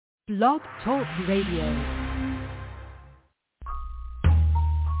Blog Talk Radio.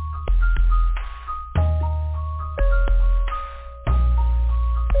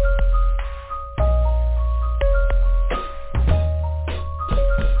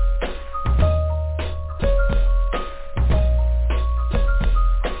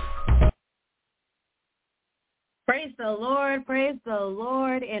 Praise the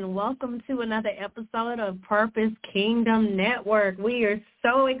Lord, and welcome to another episode of Purpose Kingdom Network. We are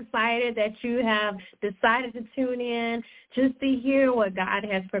so excited that you have decided to tune in just to hear what God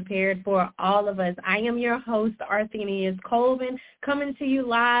has prepared for all of us. I am your host, Arthenius Colvin, coming to you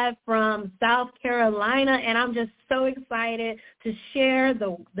live from South Carolina, and I'm just so excited to share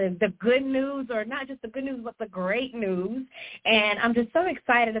the good news, or not just the good news, but the great news. And I'm just so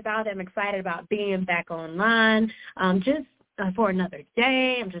excited about it. I'm excited about being back online. For another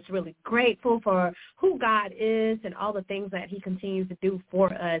day. I'm just really grateful for who God is and all the things that he continues to do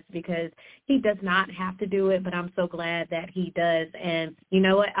for us, because he does not have to do it, but I'm so glad that he does. And you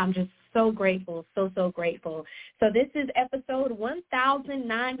know what? I'm just so grateful, so grateful. So this is episode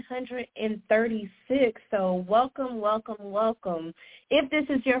 1936. So welcome. If this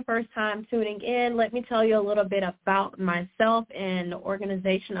is your first time tuning in, let me tell you a little bit about myself and the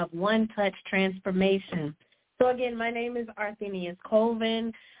organization of One Touch Transformation. So again, my name is Arthenius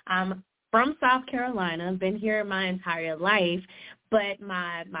Colvin. I'm from South Carolina. I've been here my entire life, but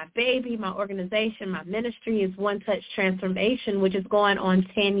my baby, my organization, my ministry is One Touch Transformation, which is going on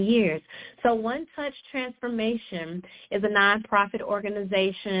 10 years. So One Touch Transformation is a nonprofit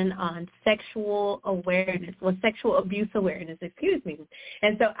organization on sexual abuse awareness,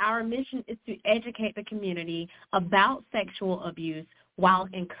 And so our mission is to educate the community about sexual abuse while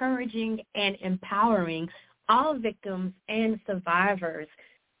encouraging and empowering all victims and survivors.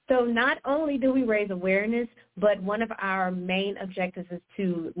 So not only do we raise awareness, but one of our main objectives is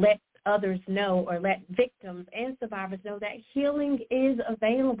to let others know, or let victims and survivors know, that healing is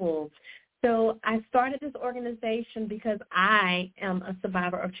available. So I started this organization because I am a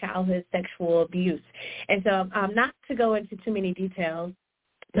survivor of childhood sexual abuse. And so not to go into too many details,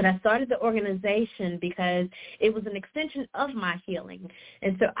 but I started the organization because it was an extension of my healing.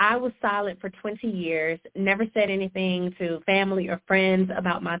 And so I was silent for 20 years, never said anything to family or friends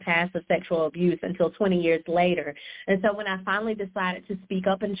about my past of sexual abuse until 20 years later. And so when I finally decided to speak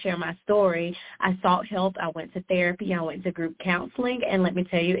up and share my story, I sought help. I went to therapy. I went to group counseling, and let me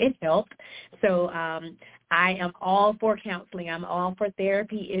tell you, it helped. So I am all for counseling. I'm all for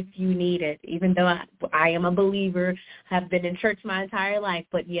therapy if you need it, even though I am a believer, have been in church my entire life.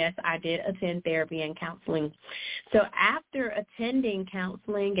 But, yes, I did attend therapy and counseling. So after attending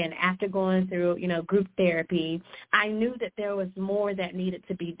counseling and after going through, group therapy, I knew that there was more that needed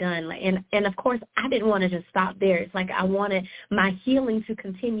to be done. And of course, I didn't want to just stop there. It's like I wanted my healing to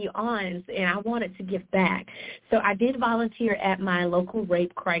continue on, and I wanted to give back. So I did volunteer at my local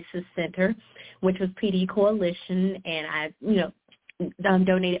rape crisis center, which was PD Coalition, and I,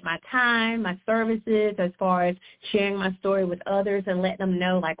 donated my time, my services, as far as sharing my story with others and letting them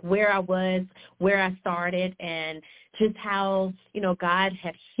know, like, where I was, where I started, and just how, God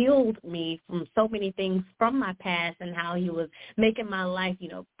had healed me from so many things from my past, and how he was making my life,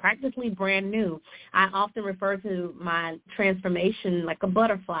 practically brand new. I often refer to my transformation like a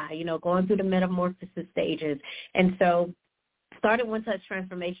butterfly, going through the metamorphosis stages. And so started One Touch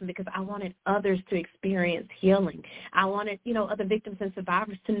Transformation because I wanted others to experience healing. I wanted, other victims and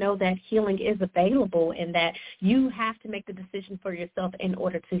survivors to know that healing is available, and that you have to make the decision for yourself in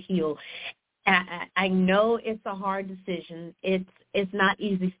order to heal. I know it's a hard decision. It's not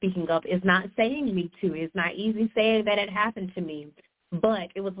easy speaking up. It's not saying me too. It's not easy saying that it happened to me. But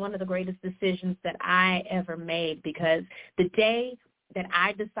it was one of the greatest decisions that I ever made, because the day that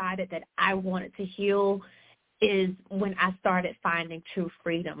I decided that I wanted to heal is when I started finding true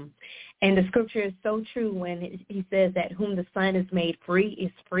freedom. And the scripture is so true when he says that whom the Son has made free is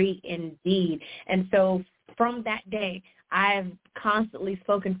free indeed. And so from that day, I've constantly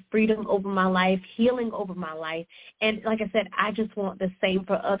spoken freedom over my life, healing over my life. And like I said, I just want the same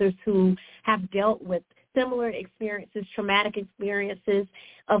for others who have dealt with similar experiences, traumatic experiences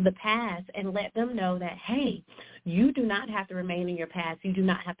of the past, and let them know that, hey, you do not have to remain in your past. You do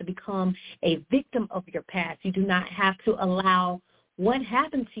not have to become a victim of your past. You do not have to allow what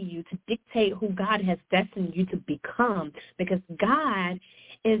happened to you to dictate who God has destined you to become, because God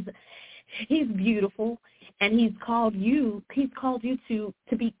he's beautiful, and he's called you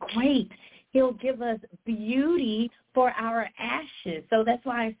to be great. He'll give us beauty for our ashes. So that's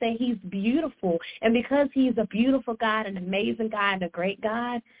why I say he's beautiful. And because he's a beautiful God, an amazing God, and a great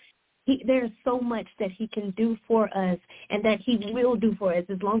God, There's so much that he can do for us and that he will do for us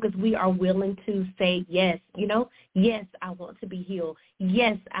as long as we are willing to say yes. Yes, I want to be healed.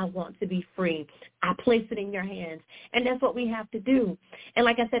 Yes, I want to be free. I place it in your hands. And that's what we have to do. And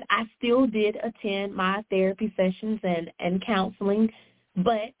like I said, I still did attend my therapy sessions and counseling,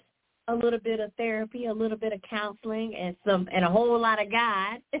 but a little bit of therapy, a little bit of counseling, and a whole lot of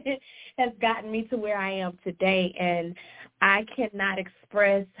God has gotten me to where I am today. And I cannot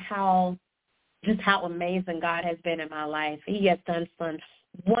express how amazing God has been in my life. He has done some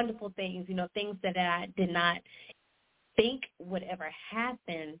wonderful things, things that I did not think would ever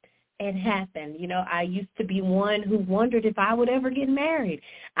happen. It happened. I used to be one who wondered if I would ever get married.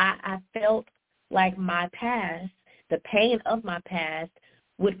 I felt like my past, the pain of my past,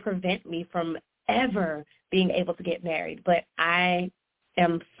 would prevent me from ever being able to get married. But I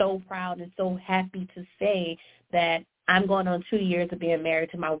am so proud and so happy to say that I'm going on 2 years of being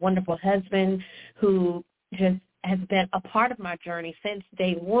married to my wonderful husband, who just has been a part of my journey since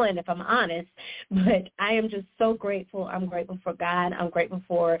day one, if I'm honest. But I am just so grateful. I'm grateful for God. I'm grateful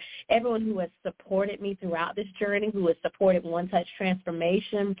for everyone who has supported me throughout this journey, who has supported One Touch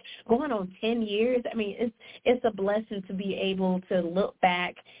Transformation. Going on 10 years, I mean, it's a blessing to be able to look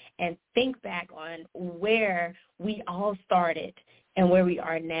back and think back on where we all started and where we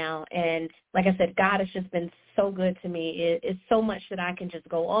are now. And like I said, God has just been so good to me. It's so much that I can just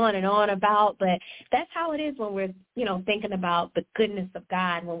go on and on about, but that's how it is when we're, thinking about the goodness of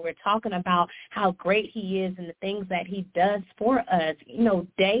God, when we're talking about how great he is and the things that he does for us,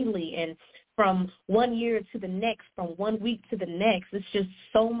 daily, and from 1 year to the next, from 1 week to the next. It's just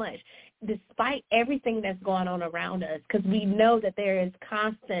so much, despite everything that's going on around us, because we know that there is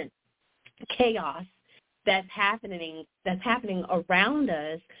constant chaos that's happening around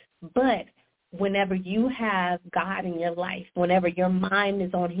us. But whenever you have God in your life, whenever your mind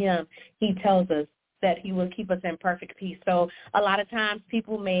is on him, he tells us that he will keep us in perfect peace. So a lot of times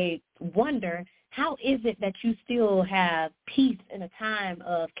people may wonder, how is it that you still have peace in a time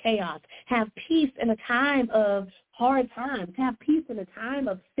of chaos, have peace in a time of hard times, have peace in a time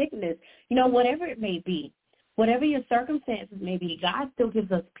of sickness, whatever it may be, whatever your circumstances may be, God still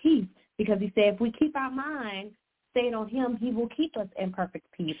gives us peace, because he said if we keep our mind stayed on him, he will keep us in perfect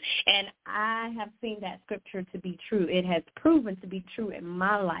peace. And I have seen that scripture to be true. It has proven to be true in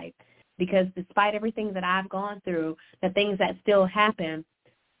my life, because despite everything that I've gone through, the things that still happen,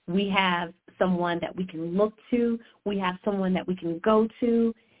 we have someone that we can look to. We have someone that we can go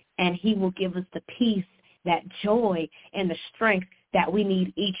to, and he will give us the peace, that joy, and the strength that we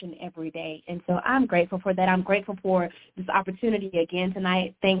need each and every day. And so I'm grateful for that. I'm grateful for this opportunity again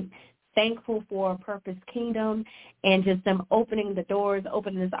tonight. Thankful for Purpose Kingdom and just them opening the doors,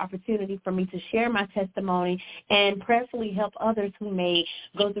 opening this opportunity for me to share my testimony and prayerfully help others who may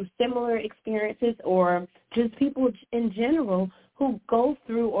go through similar experiences, or just people in general who go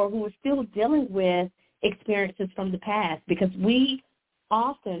through or who are still dealing with experiences from the past. Because we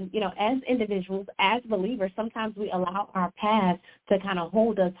often, as individuals, as believers, sometimes we allow our past to kind of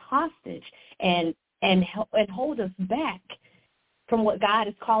hold us hostage and hold us back from what God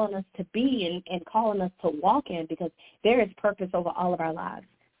is calling us to be and calling us to walk in, because there is purpose over all of our lives,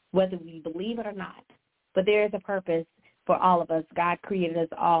 whether we believe it or not. But there is a purpose for all of us. God created us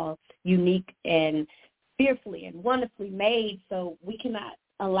all unique and fearfully and wonderfully made, so we cannot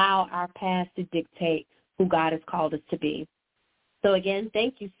allow our past to dictate who God has called us to be. So again,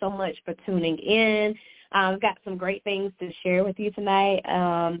 thank you so much for tuning in. I've got some great things to share with you tonight.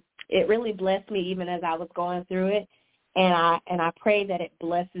 It really blessed me even as I was going through it. And I pray that it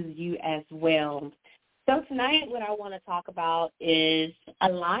blesses you as well. So tonight what I want to talk about is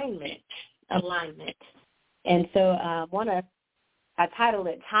alignment. And so I titled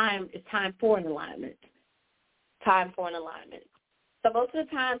it It's Time for an Alignment. Time for an Alignment. So most of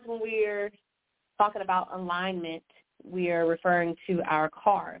the times when we're talking about alignment, we are referring to our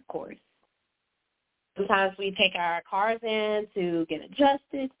car, of course. Sometimes we take our cars in to get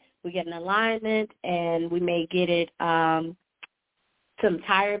adjusted. We get an alignment, and we may get it some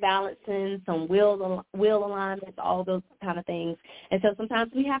tire balancing, some wheel alignments, all those kind of things. And so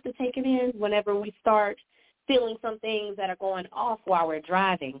sometimes we have to take it in whenever we start feeling some things that are going off while we're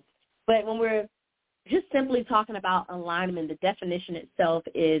driving. But when we're just simply talking about alignment, the definition itself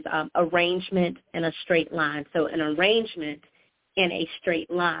is arrangement in a straight line. So an arrangement in a straight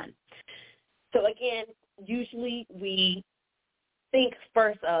line. So again, usually we think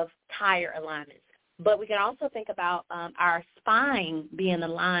first of tire alignments, but we can also think about our spine being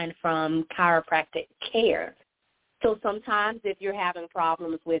aligned from chiropractic care. So sometimes if you're having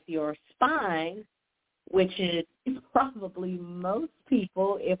problems with your spine, which is probably most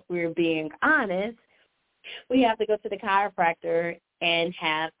people, if we're being honest, we have to go to the chiropractor and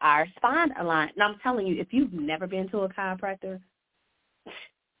have our spine aligned. And I'm telling you, if you've never been to a chiropractor,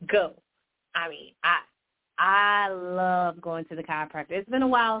 go. I mean, I love going to the chiropractor. It's been a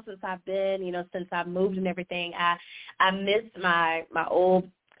while since I've been, since I've moved and everything. I miss my old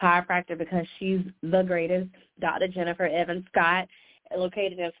chiropractor because she's the greatest, Dr. Jennifer Evans Scott,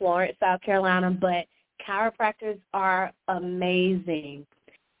 located in Florence, South Carolina. But chiropractors are amazing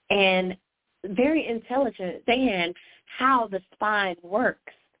and very intelligent in how the spine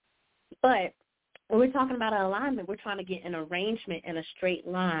works. But when we're talking about an alignment, we're trying to get an arrangement in a straight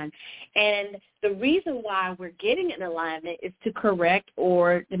line. And the reason why we're getting an alignment is to correct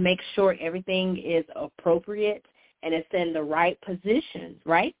or to make sure everything is appropriate and it's in the right position,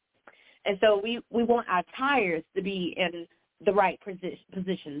 right? And so we want our tires to be in the right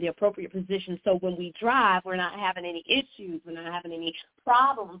position, the appropriate position. So when we drive, we're not having any issues. We're not having any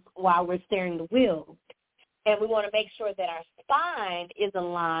problems while we're steering the wheel. And we want to make sure that our spine is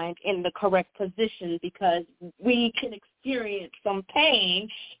aligned in the correct position because we can experience some pain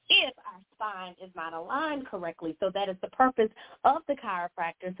if our spine is not aligned correctly. So that is the purpose of the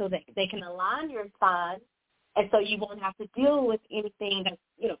chiropractor, so that they can align your spine, and so you won't have to deal with anything that's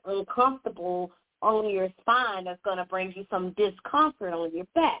uncomfortable on your spine that's going to bring you some discomfort on your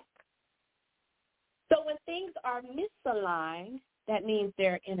back. So when things are misaligned, that means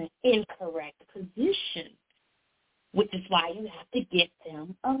they're in an incorrect position, which is why you have to get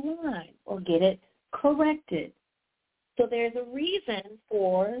them aligned or get it corrected. So there's a reason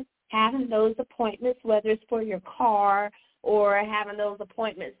for having those appointments, whether it's for your car or having those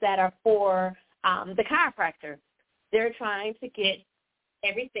appointments that are for the chiropractor. They're trying to get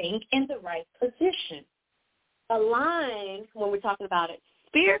everything in the right position. Aligned, when we're talking about it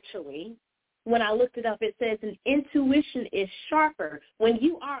spiritually, when I looked it up, it says an intuition is sharper. When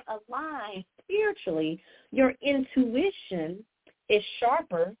you are aligned spiritually, your intuition is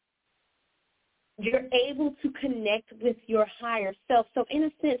sharper. You're able to connect with your higher self. So in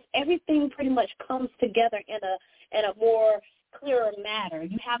a sense, everything pretty much comes together in a more clearer matter.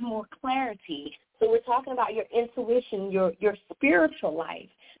 You have more clarity. So we're talking about your intuition, your spiritual life,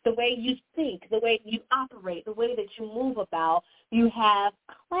 the way you think, the way you operate, the way that you move about. You have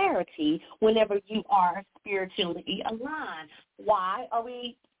clarity whenever you are spiritually aligned. Why do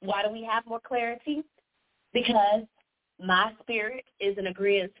we have more clarity? Because my spirit is in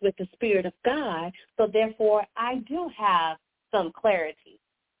agreement with the Spirit of God, so therefore I do have some clarity.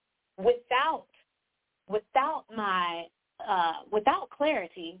 Without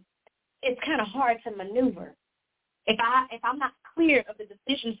clarity, it's kind of hard to maneuver. If I'm not clear of the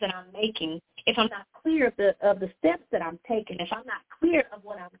decisions that I'm making, if I'm not clear of the steps that I'm taking, if I'm not clear of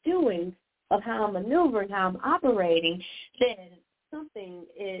what I'm doing, of how I'm maneuvering, how I'm operating, then something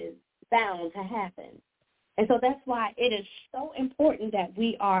is bound to happen. And so that's why it is so important that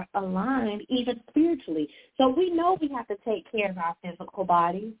we are aligned even spiritually. So we know we have to take care of our physical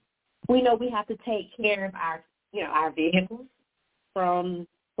bodies. We know we have to take care of our vehicles from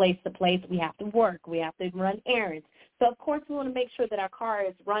place to place. We have to work. We have to run errands. So, of course, we want to make sure that our car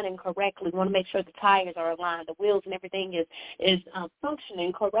is running correctly. We want to make sure the tires are aligned, the wheels and everything is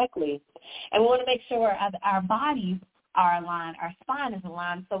functioning correctly. And we want to make sure our bodies are aligned, our spine is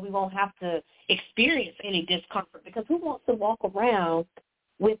aligned, so we won't have to experience any discomfort, because who wants to walk around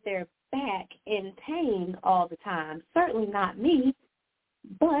with their back in pain all the time? Certainly not me.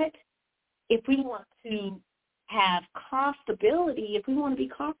 But if we want to have comfortability, if we want to be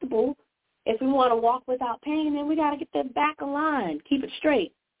comfortable, if we want to walk without pain, then we got to get the back aligned, keep it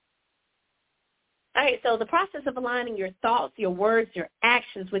straight. All right, so the process of aligning your thoughts, your words, your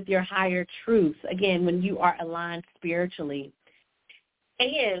actions with your higher truths, again, when you are aligned spiritually.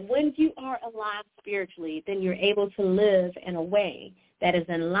 And when you are aligned spiritually, then you're able to live in a way that is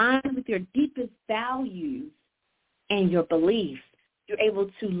in line with your deepest values and your beliefs. You're able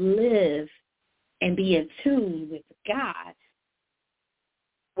to live and be in tune with God,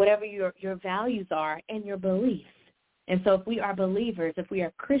 whatever your values are and your beliefs. And so if we are believers, if we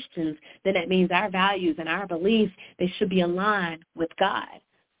are Christians, then that means our values and our beliefs, they should be aligned with God,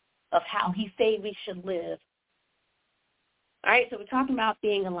 of how he said we should live. All right, so we're talking about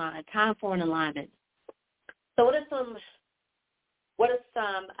being aligned, time for an alignment. So what are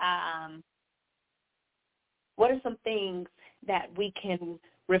some things that we can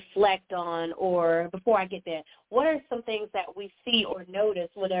reflect on, or before I get there, what are some things that we see or notice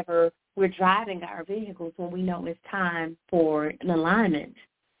whenever we're driving our vehicles when we know it's time for an alignment?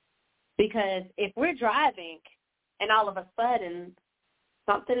 Because if we're driving and all of a sudden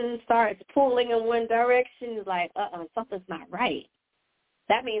something starts pulling in one direction, it's like, something's not right.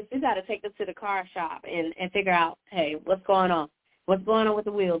 That means we got to take them to the car shop and figure out, hey, what's going on? What's going on with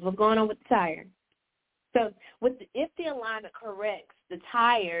the wheels? What's going on with the tire? So if the alignment corrects the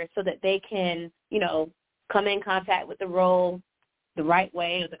tire so that they can, come in contact with the road the right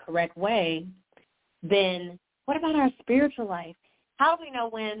way or the correct way, then what about our spiritual life? How do we know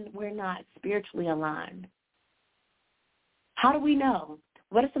when we're not spiritually aligned? How do we know?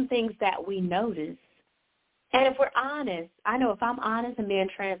 What are some things that we notice? And if we're honest, I know if I'm honest and being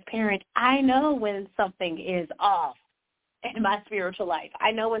transparent, I know when something is off in my spiritual life.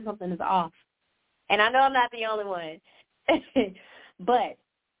 I know when something is off. And I know I'm not the only one. But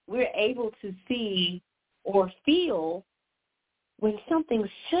we're able to see or feel when something's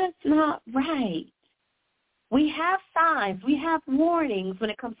just not right. We have signs. We have warnings when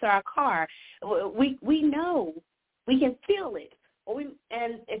it comes to our car. We know. We can feel it.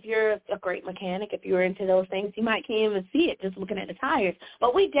 And if you're a great mechanic, if you're into those things, you might can't even see it just looking at the tires.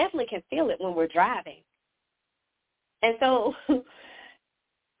 But we definitely can feel it when we're driving. And so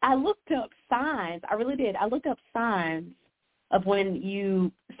I looked up signs. I really did. I looked up signs of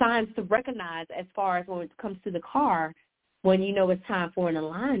signs to recognize as far as when it comes to the car, when you know it's time for an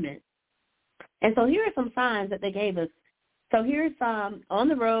alignment. And so here are some signs that they gave us. So here's some on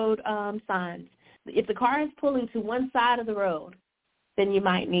the road signs. If the car is pulling to one side of the road, then you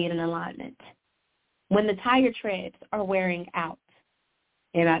might need an alignment. When the tire treads are wearing out,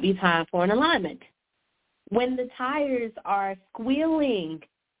 it might be time for an alignment. When the tires are squealing,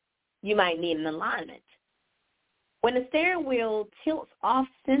 you might need an alignment. When the steering wheel tilts off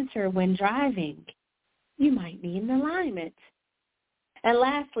center when driving, you might need an alignment. And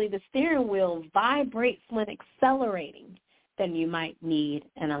lastly, the steering wheel vibrates when accelerating, then you might need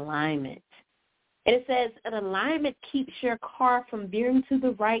an alignment. And it says an alignment keeps your car from veering to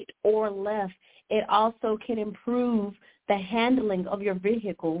the right or left. It also can improve the handling of your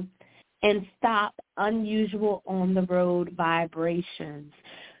vehicle and stop unusual on-the-road vibrations.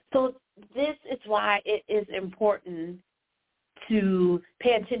 So this is why it is important to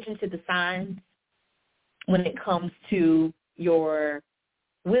pay attention to the signs when it comes to your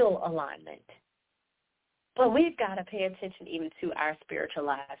wheel alignment. But we've got to pay attention even to our spiritual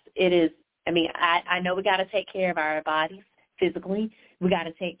lives. I know we got to take care of our bodies physically. We got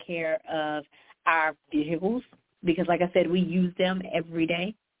to take care of our vehicles because, like I said, we use them every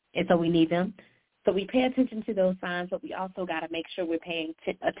day, and so we need them. So we pay attention to those signs, but we also got to make sure we're paying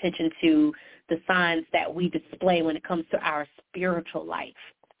attention to the signs that we display when it comes to our spiritual life.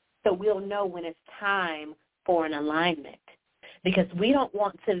 So we'll know when it's time for an alignment because we don't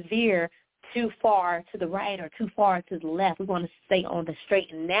want to veer too far to the right or too far to the left. We want to stay on the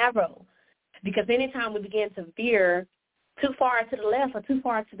straight and narrow because anytime we begin to veer too far to the left or too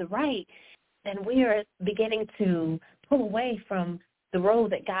far to the right, then we are beginning to pull away from the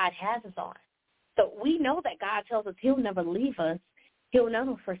road that God has us on. So we know that God tells us he'll never leave us. He'll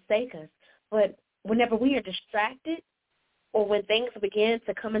never forsake us. But whenever we are distracted or when things begin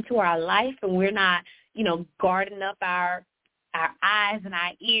to come into our life and we're not, guarding up our eyes and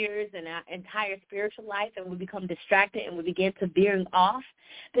our ears and our entire spiritual life and we become distracted and we begin to veering off,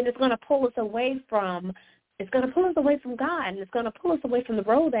 then it's going to pull us away from God and it's going to pull us away from the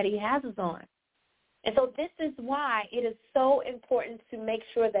road that he has us on. And so this is why it is so important to make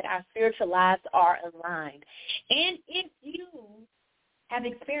sure that our spiritual lives are aligned. And if you have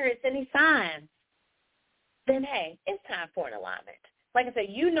experienced any signs, then, hey, it's time for an alignment. Like I said,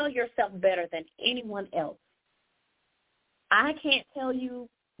 you know yourself better than anyone else. I can't tell you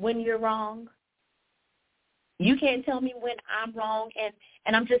when you're wrong. You can't tell me when I'm wrong.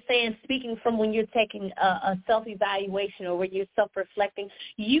 And I'm just saying, speaking from when you're taking a self-evaluation or when you're self-reflecting,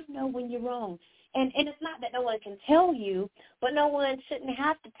 you know when you're wrong. And it's not that no one can tell you, but no one shouldn't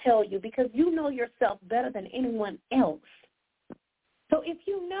have to tell you because you know yourself better than anyone else. So if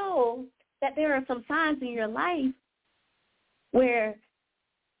you know that there are some signs in your life where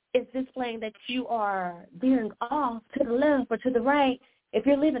it's displaying that you are veering off to the left or to the right, if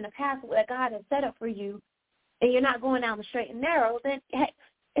you're living the path that God has set up for you and you're not going down the straight and narrow, then hey,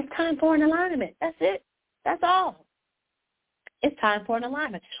 it's time for an alignment. That's it. That's all. It's time for an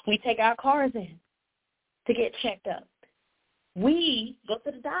alignment. We take our cars in to get checked up. We go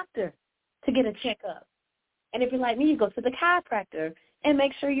to the doctor to get a checkup. And if you're like me, you go to the chiropractor and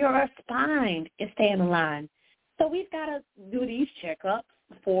make sure your spine is staying aligned. So we've got to do these checkups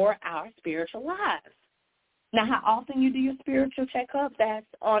for our spiritual lives. Now, how often you do your spiritual checkup, that's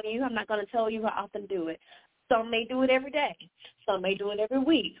on you. I'm not going to tell you how often to do it. Some may do it every day. Some may do it every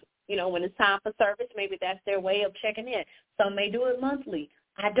week. When it's time for service, maybe that's their way of checking in. Some may do it monthly.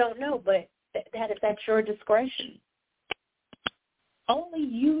 I don't know, but that is at your discretion. Only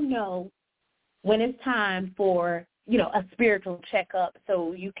you know when it's time for, a spiritual checkup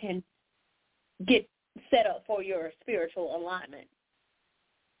so you can get set up for your spiritual alignment.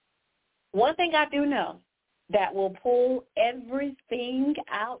 One thing I do know that will pull everything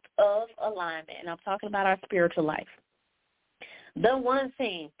out of alignment, and I'm talking about our spiritual life. The one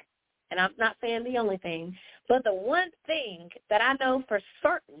thing, and I'm not saying the only thing, but the one thing that I know for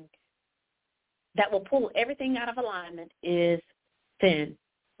certain that will pull everything out of alignment is sin.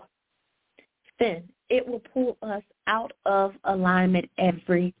 Sin. It will pull us out of alignment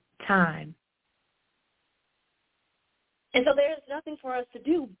every time. And so there's nothing for us to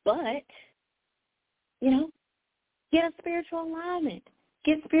do but, get a spiritual alignment.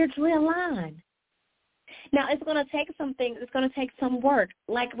 Get spiritually aligned. Now, it's going to take some things. It's going to take some work,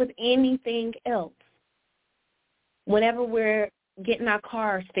 like with anything else. Whenever we're getting our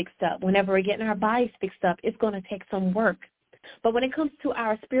cars fixed up, whenever we're getting our bodies fixed up, it's going to take some work. But when it comes to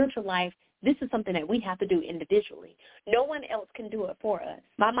our spiritual life, this is something that we have to do individually. No one else can do it for us.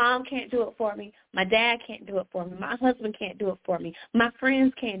 My mom can't do it for me. My dad can't do it for me. My husband can't do it for me. My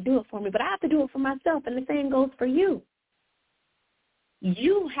friends can't do it for me. But I have to do it for myself, and the same goes for you.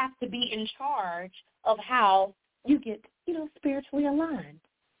 You have to be in charge of how you get, spiritually aligned.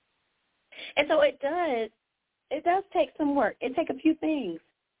 And so it does take some work. It takes a few things.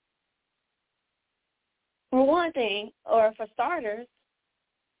 For one thing, or for starters,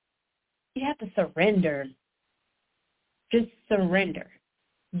 you have to surrender. Just surrender.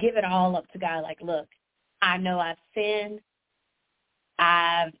 Give it all up to God. Like, look, I know I've sinned.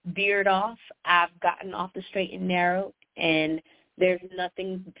 I've veered off. I've gotten off the straight and narrow, and there's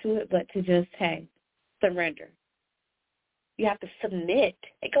nothing to it but to just, surrender. You have to submit.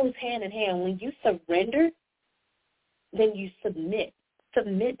 It goes hand in hand. When you surrender, then you submit.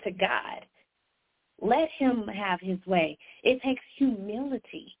 Submit to God. Let him have his way. It takes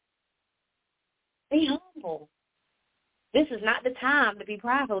humility. Be humble. This is not the time to be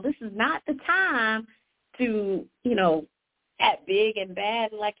prideful. This is not the time to, act big and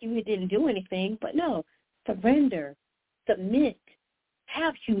bad like you didn't do anything. But no, surrender, submit,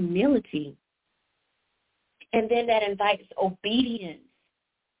 have humility. And then that invites obedience,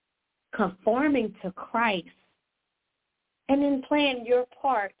 conforming to Christ, and then playing your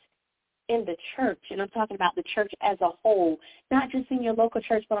part in the church. And I'm talking about the church as a whole, not just in your local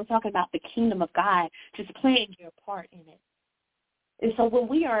church, but I'm talking about the kingdom of God, just playing your part in it. And so when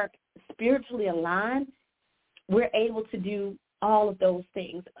we are spiritually aligned, we're able to do all of those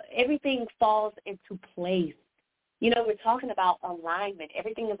things. Everything falls into place. We're talking about alignment.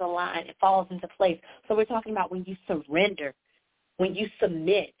 Everything is aligned. It falls into place. So we're talking about when you surrender, when you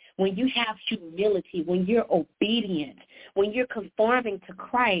submit, when you have humility, when you're obedient, when you're conforming to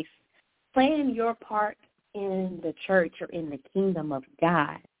Christ, playing your part in the church or in the kingdom of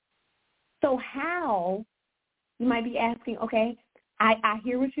God. So how, you might be asking, okay, I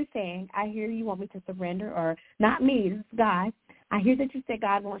hear what you're saying. I hear you want me to surrender, or not me, this is God. I hear that you said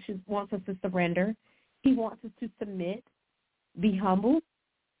God wants us to surrender. He wants us to submit, be humble,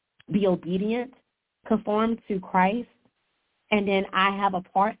 be obedient, conform to Christ, and then I have a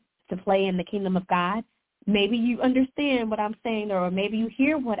part to play in the kingdom of God. Maybe you understand what I'm saying, or maybe you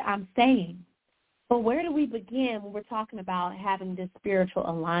hear what I'm saying. But where do we begin when we're talking about having this spiritual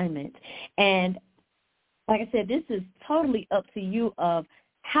alignment? And like I said, this is totally up to you of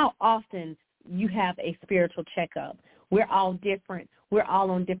how often you have a spiritual checkup. We're all different. We're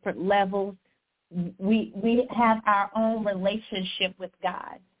all on different levels. We have our own relationship with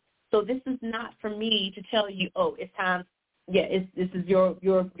God. So this is not for me to tell you, oh, it's time. Yeah, this is your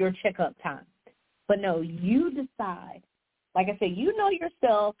checkup time. But no, you decide. Like I said, you know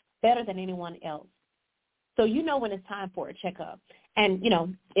yourself better than anyone else. So you know when it's time for a checkup. And,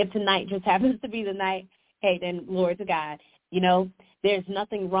 if tonight just happens to be the night, hey, then glory to God. There's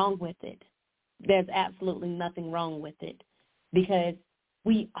nothing wrong with it. There's absolutely nothing wrong with it, because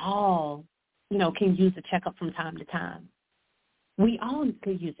we all, can use a checkup from time to time. We all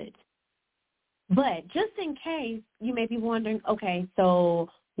could use it. But just in case, you may be wondering, okay, so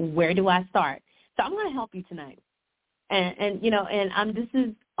where do I start? So I'm going to help you tonight. And this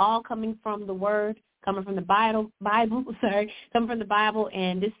is all coming from the Word, coming from the Bible, coming from the Bible,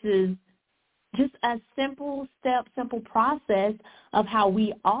 and this is just a simple process of how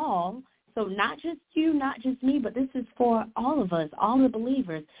we all, so not just you, not just me, but this is for all of us, all the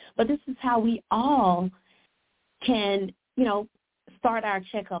believers, but this is how we all can, start our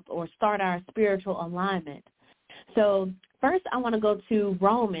checkup or start our spiritual alignment. So first I want to go to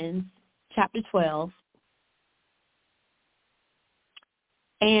Romans chapter 12.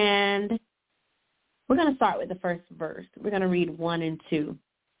 And we're going to start with the first verse. We're going to read 1 and 2.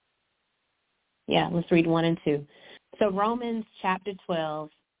 Yeah, let's read 1 and 2. So Romans chapter 12,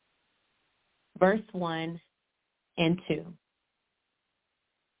 verse 1 and 2.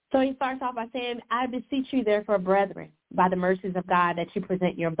 So he starts off by saying, I beseech you, therefore, brethren, by the mercies of God, that you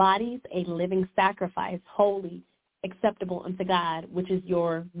present your bodies a living sacrifice, holy, acceptable unto God, which is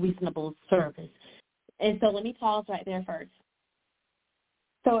your reasonable service. And so let me pause right there first.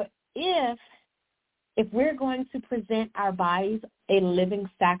 So if we're going to present our bodies a living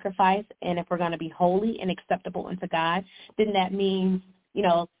sacrifice, and if we're going to be holy and acceptable unto God, then that means,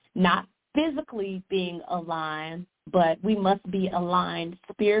 not physically being aligned, but we must be aligned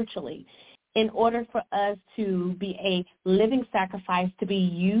spiritually. In order for us to be a living sacrifice, to be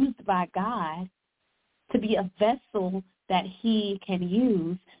used by God, to be a vessel that he can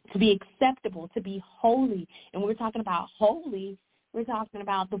use, to be acceptable, to be holy. And we're talking about holy, we're talking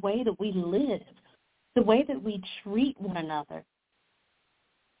about the way that we live, the way that we treat one another,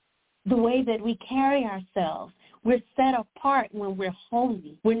 the way that we carry ourselves. We're set apart when we're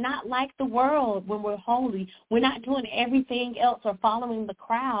holy. We're not like the world when we're holy. We're not doing everything else or following the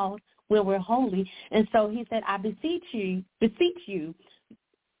crowd when we're holy. And so he said, I beseech you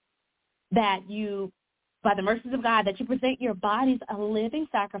that you, by the mercies of God, that you present your bodies a living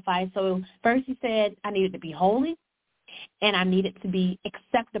sacrifice. So first he said, I needed to be holy, and I needed to be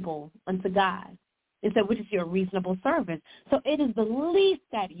acceptable unto God. And so, which is your reasonable service. So it is the least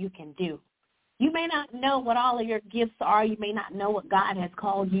that you can do. You may not know what all of your gifts are. You may not know what God has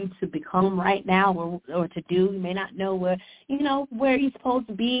called you to become right now or to do. You may not know where you're supposed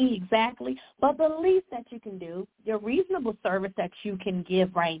to be exactly. But the least that you can do, your reasonable service that you can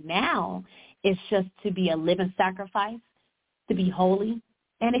give right now, is just to be a living sacrifice, to be holy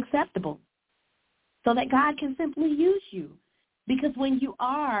and acceptable, so that God can simply use you. Because when you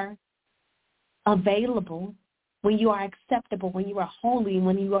are available, when you are acceptable, when you are holy,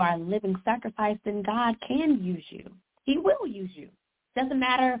 when you are a living sacrifice, then God can use you. He will use you. Doesn't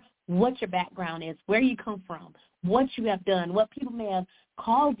matter what your background is, where you come from, what you have done, what people may have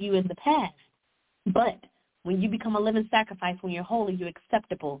called you in the past. But when you become a living sacrifice, when you're holy, you're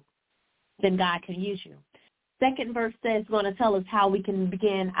acceptable, then God can use you. Second verse says, going to tell us how we can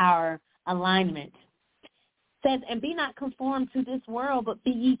begin our alignment. Says, and be not conformed to this world, but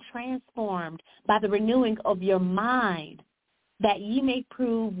be ye transformed by the renewing of your mind, that ye may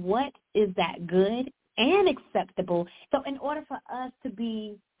prove what is that good and acceptable. So in order for us to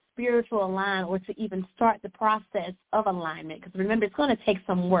be spiritual aligned, or to even start the process of alignment, because remember, it's going to take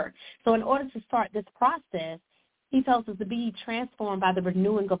some work. So in order to start this process, he tells us to be transformed by the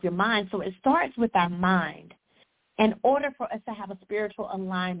renewing of your mind. So it starts with our mind. In order for us to have a spiritual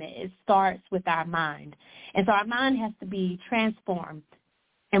alignment, it starts with our mind. And so our mind has to be transformed.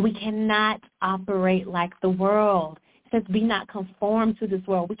 And we cannot operate like the world. It says, be not conformed to this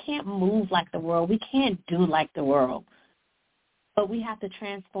world. We can't move like the world. We can't do like the world. But we have to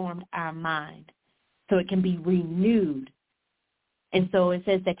transform our mind so it can be renewed. And so it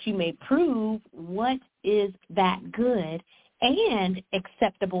says that you may prove what is that good and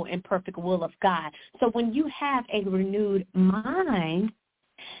acceptable and perfect will of God. So when you have a renewed mind,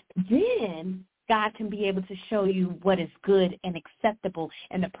 then God can be able to show you what is good and acceptable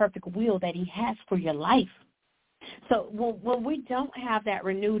and the perfect will that he has for your life. So when we don't have that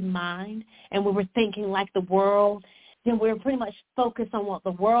renewed mind and when we're thinking like the world, then we're pretty much focused on what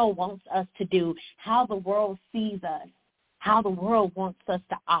the world wants us to do, how the world sees us, how the world wants us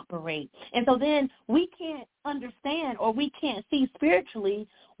to operate. And so then we can't understand, or we can't see spiritually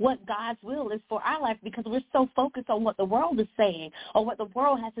what God's will is for our life, because we're so focused on what the world is saying or what the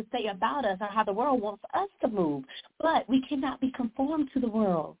world has to say about us or how the world wants us to move. But we cannot be conformed to the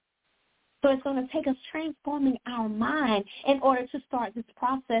world. So it's going to take us transforming our mind in order to start this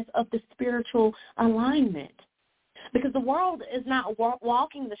process of the spiritual alignment. Because the world is not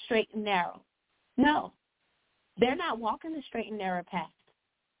walking the straight and narrow. No. They're not walking the straight and narrow path.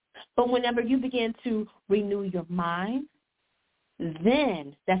 But whenever you begin to renew your mind,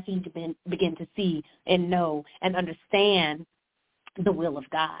 then that's when you begin to see and know and understand the will of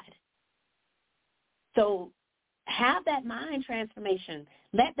God. So have that mind transformation.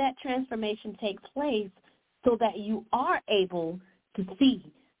 Let that transformation take place so that you are able to see,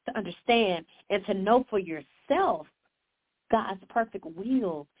 to understand, and to know for yourself God's perfect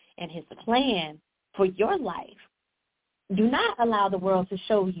will and his plan for your life. Do not allow the world to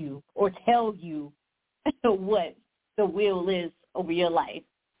show you or tell you what the will is over your life.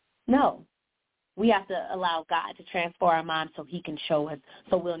 No. We have to allow God to transform our minds so he can show us,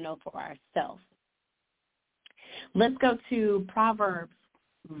 so we'll know for ourselves. Let's go to Proverbs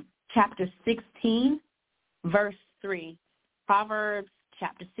chapter 16, verse 3. Proverbs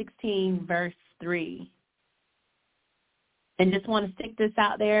chapter 16, verse 3. And just want to stick this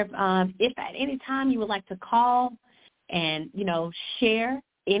out there. If at any time you would like to call and, share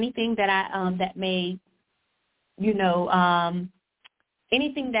anything that that may,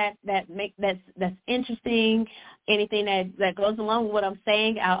 anything that's interesting, anything that goes along with what I'm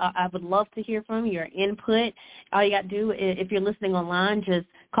saying, I would love to hear from your input. All you got to do, if you're listening online, just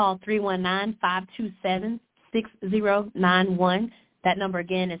call 319-527-6091. That number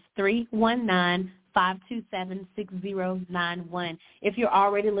again is 319-527-6091. If you're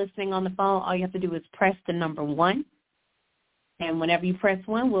already listening on the phone, all you have to do is press the number 1. And whenever you press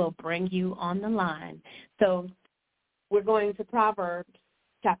 1, we'll bring you on the line. So we're going to Proverbs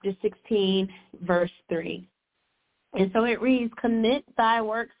chapter 16, verse 3. And so it reads, commit thy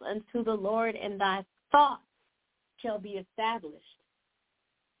works unto the Lord, and thy thoughts shall be established.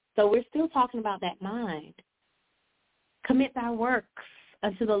 So we're still talking about that mind. Commit thy works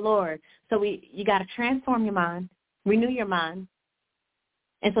unto the Lord. So you got to transform your mind, renew your mind.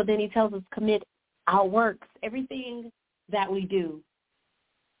 And so then he tells us commit our works, everything that we do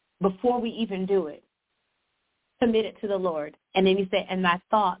before we even do it. Commit it to the Lord. And then he said, and thy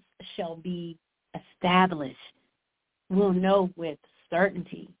thoughts shall be established. We'll know with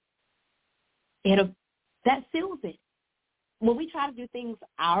certainty. That seals it. When we try to do things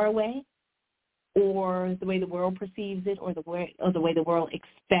our way, or the way the world perceives it, or the way the world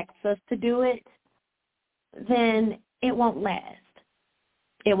expects us to do it, then it won't last.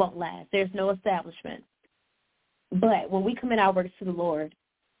 It won't last. There's no establishment. But when we commit our works to the Lord,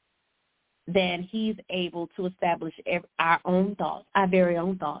 then he's able to establish our own thoughts, our very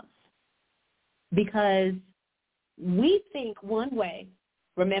own thoughts. Because we think one way,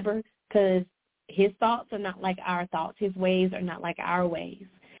 remember, because his thoughts are not like our thoughts. His ways are not like our ways.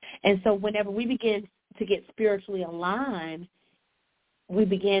 And so whenever we begin to get spiritually aligned, we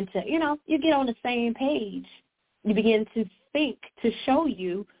begin to, you get on the same page. You begin to think, to show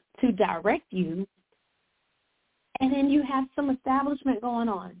you, to direct you, and then you have some establishment going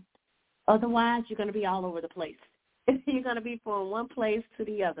on. Otherwise, you're going to be all over the place. You're going to be from one place to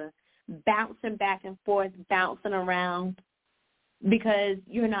the other, bouncing back and forth, bouncing around, because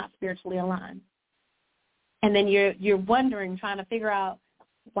you're not spiritually aligned. And then you're wondering, trying to figure out,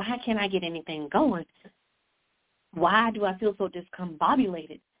 why can't I get anything going? Why do I feel so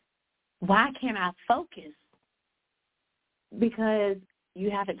discombobulated? Why can't I focus? Because you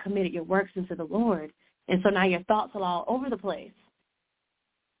haven't committed your works into the Lord. And so now your thoughts are all over the place.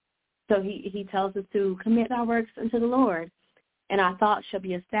 So he tells us to commit our works unto the Lord, and our thoughts shall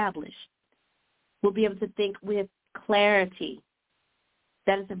be established. We'll be able to think with clarity.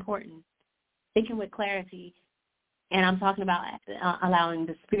 That is important. Thinking with clarity. And I'm talking about allowing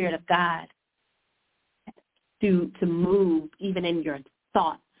the Spirit of God to move even in your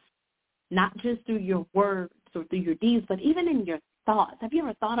thoughts, not just through your words or through your deeds, but even in your thoughts. Have you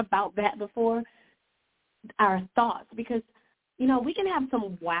ever thought about that before? Our thoughts, because, we can have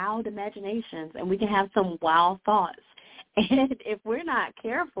some wild imaginations and we can have some wild thoughts. And if we're not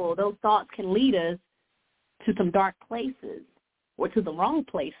careful, those thoughts can lead us to some dark places or to the wrong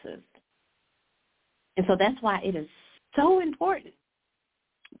places. And so that's why it is so important,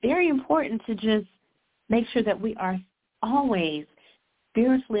 very important, to just make sure that we are always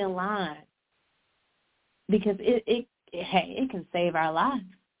spiritually aligned, because it can save our lives.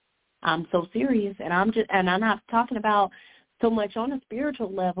 I'm so serious, and I'm not talking about so much on a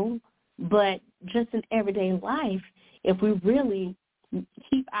spiritual level, but just in everyday life. If we really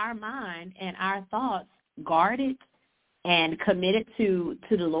keep our mind and our thoughts guarded and committed to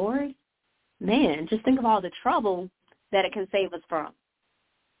the Lord, man, just think of all the trouble that it can save us from.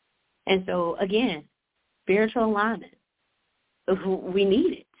 And so, again, spiritual alignment, we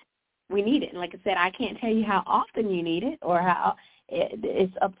need it. We need it. And like I said, I can't tell you how often you need it, or how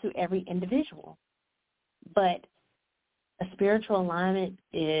it's up to every individual. But a spiritual alignment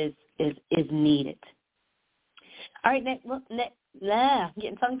is needed. All right, next,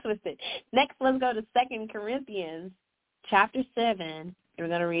 getting tongue twisted. Next, let's go to 2 Corinthians chapter 7, and we're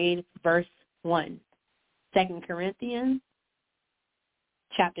going to read verse 1. 2 Corinthians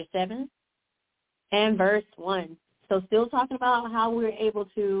chapter 7 and verse 1. So still talking about how we're able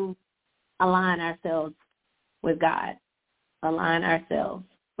to align ourselves with God. Align ourselves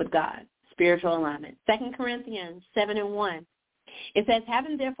with God. Spiritual alignment. 2 Corinthians 7 and 1. It says,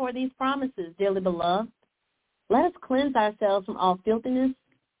 having therefore these promises, dearly beloved, let us cleanse ourselves from all filthiness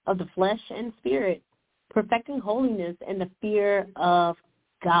of the flesh and spirit, perfecting holiness in the fear of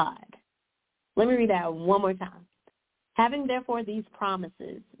God. Let me read that one more time. Having therefore these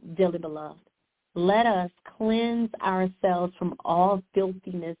promises, dearly beloved, let us cleanse ourselves from all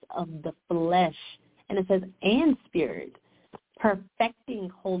filthiness of the flesh, and it says, and spirit, perfecting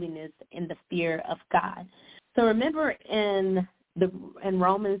holiness in the fear of God. So remember in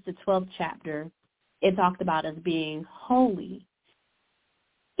Romans, the 12th chapter, it talked about us being holy.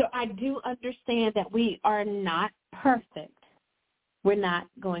 So I do understand that we are not perfect. We're not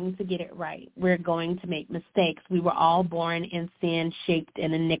going to get it right. We're going to make mistakes. We were all born in sin, shaped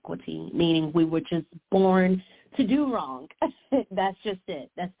in iniquity, meaning we were just born to do wrong. That's just it.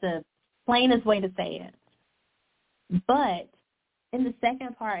 That's the plainest way to say it. But in the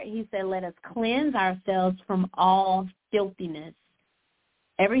second part, he said, let us cleanse ourselves from all filthiness.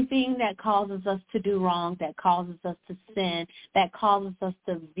 Everything that causes us to do wrong, that causes us to sin, that causes us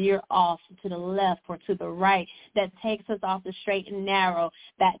to veer off to the left or to the right, that takes us off the straight and narrow,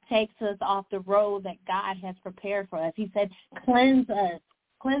 that takes us off the road that God has prepared for us. He said, cleanse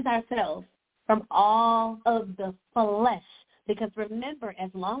ourselves from all of the flesh. Because remember,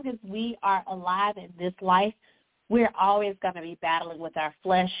 as long as we are alive in this life, we're always going to be battling with our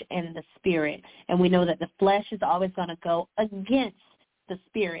flesh and the spirit. And we know that the flesh is always going to go against the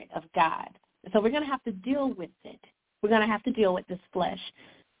Spirit of God. So we're going to have to deal with it. We're going to have to deal with this flesh.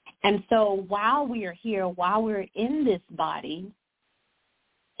 And so while we are here, while we're in this body,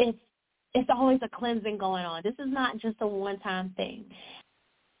 it's always a cleansing going on. This is not just a one-time thing.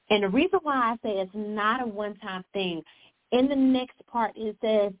 And the reason why I say it's not a one-time thing, in the next part it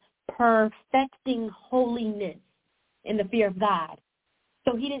says perfecting holiness in the fear of God.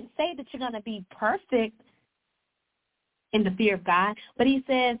 So he didn't say that you're going to be perfect in the fear of God, but he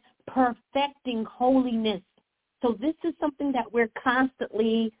says perfecting holiness. So this is something that we're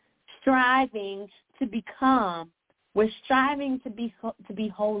constantly striving to become. We're striving to be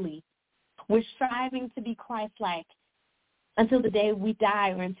holy. We're striving to be Christ-like until the day we die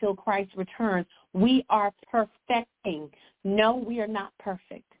or until Christ returns. We are perfecting. No, we are not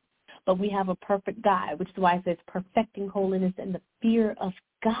perfect, but we have a perfect God, which is why it says perfecting holiness in the fear of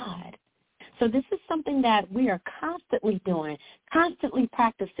God. So this is something that we are constantly doing, constantly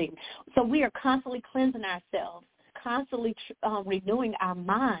practicing. So we are constantly cleansing ourselves, constantly renewing our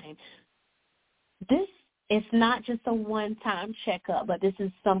mind. This is not just a one-time checkup, but this is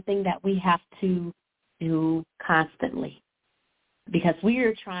something that we have to do constantly because we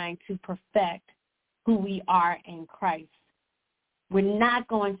are trying to perfect who we are in Christ. We're not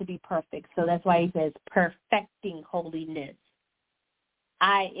going to be perfect, so that's why he says perfecting holiness.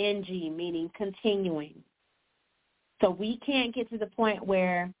 ING, meaning continuing. So we can't get to the point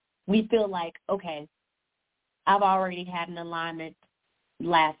where we feel like, okay, I've already had an alignment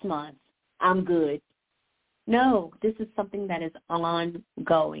last month. I'm good. No, this is something that is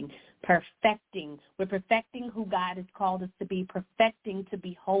ongoing. Perfecting. We're perfecting who God has called us to be, perfecting to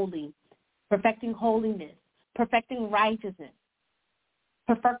be holy, perfecting holiness, perfecting righteousness,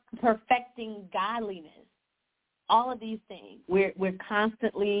 perfecting godliness. All of these things, we're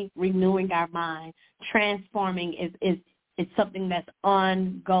constantly renewing our mind. Transforming is something that's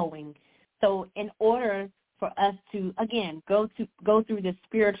ongoing. So in order for us to, again, go through this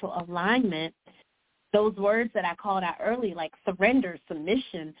spiritual alignment, those words that I called out early, like surrender,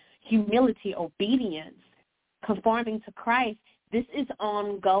 submission, humility, obedience, conforming to Christ, this is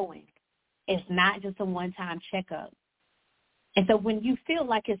ongoing. It's not just a one-time checkup. And so when you feel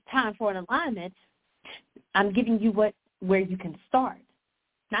like it's time for an alignment, I'm giving you where you can start.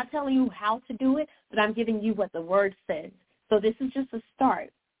 Not telling you how to do it, but I'm giving you what the word says. So this is just a start.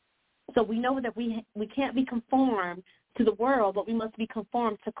 So we know that we can't be conformed to the world, but we must be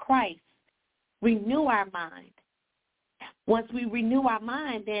conformed to Christ. Renew our mind. Once we renew our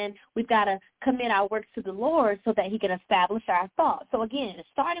mind, then we've got to commit our works to the Lord so that he can establish our thoughts. So again, it's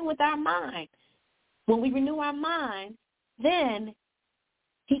starting with our mind. When we renew our mind, then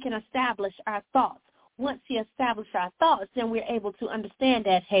he can establish our thoughts. Once he establishes our thoughts, then we're able to understand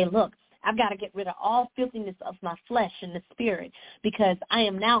that, hey, look, I've got to get rid of all filthiness of my flesh and the spirit because I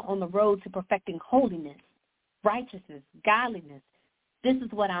am now on the road to perfecting holiness, righteousness, godliness. This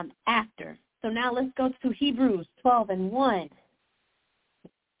is what I'm after. So now let's go to Hebrews 12:1.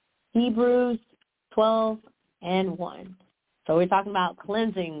 Hebrews 12:1. So we're talking about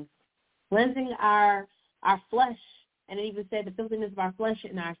cleansing our flesh, and it even said the filthiness of our flesh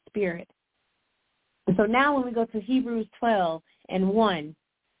and our spirit. And so now when we go to Hebrews 12:1,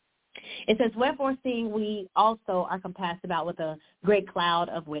 it says, wherefore seeing we also are compassed about with a great cloud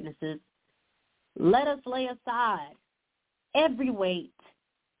of witnesses, let us lay aside every weight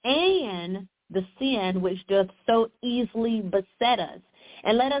and the sin which doth so easily beset us,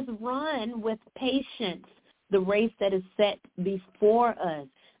 and let us run with patience the race that is set before us.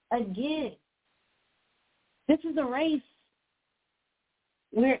 Again, this is a race.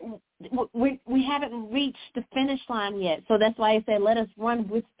 We haven't reached the finish line yet. So that's why I said let us run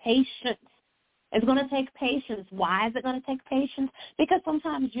with patience. It's going to take patience. Why is it going to take patience? Because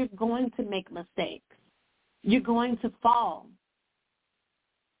sometimes you're going to make mistakes. You're going to fall.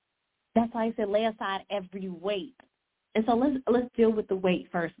 That's why I said lay aside every weight. And so let's deal with the weight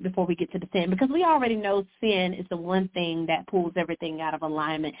first before we get to the sin, because we already know sin is the one thing that pulls everything out of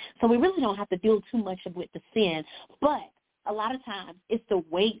alignment. So we really don't have to deal too much with the sin. But a lot of times it's the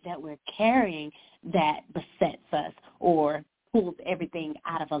weight that we're carrying that besets us or pulls everything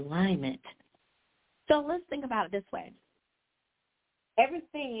out of alignment. So let's think about it this way.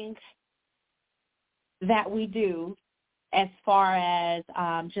 Everything that we do as far as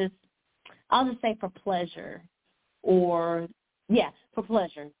I'll just say for pleasure for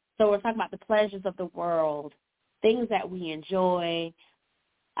pleasure. So we're talking about the pleasures of the world, things that we enjoy.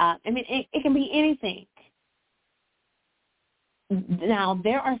 It can be anything. Now,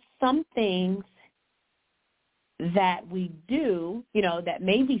 there are some things that we do, that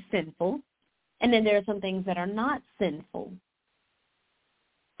may be sinful, and then there are some things that are not sinful.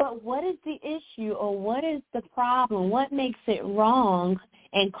 But what is the issue or what is the problem? What makes it wrong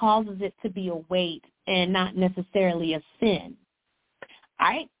and causes it to be a weight and not necessarily a sin? All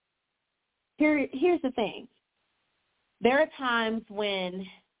right? Here's the thing. There are times when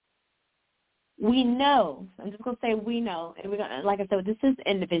we know, I'm just going to say we know, and we're gonna, like I said, this is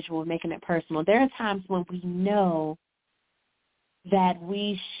individual, making it personal. There are times when we know that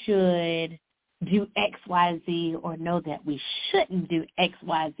we should do X, Y, Z, or know that we shouldn't do X,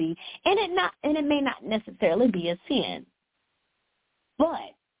 Y, Z, and it may not necessarily be a sin.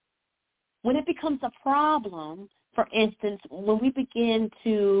 But when it becomes a problem, for instance, when we begin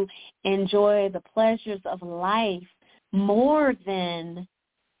to enjoy the pleasures of life more than,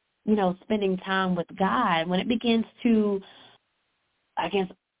 spending time with God, when it begins to,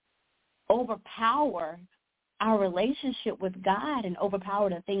 overpower our relationship with God and overpower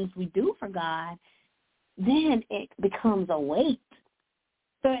the things we do for God, then it becomes a weight.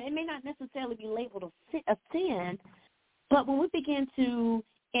 So it may not necessarily be labeled a sin, but when we begin to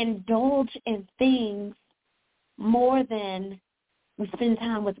indulge in things more than we spend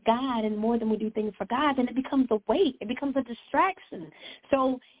time with God and more than we do things for God, then it becomes a weight. It becomes a distraction.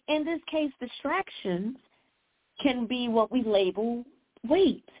 So in this case, distractions can be what we label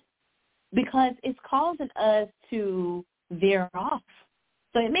weight, because it's causing us to veer off.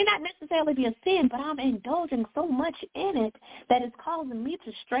 So it may not necessarily be a sin, but I'm indulging so much in it that it's causing me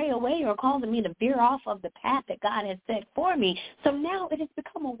to stray away or causing me to veer off of the path that God has set for me. So now it has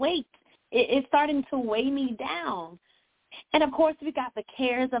become a weight. It's starting to weigh me down. And, of course, we got the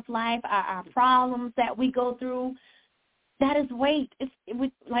cares of life, our problems that we go through. That is weight.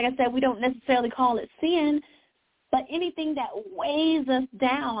 Like I said, we don't necessarily call it sin, but anything that weighs us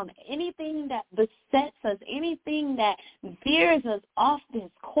down, anything that besets us, anything that veers us off this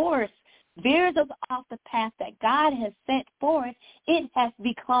course, veers us off the path that God has set forth, it has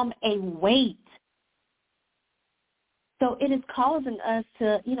become a weight. So it is causing us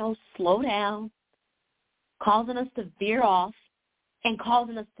to, slow down, causing us to veer off, and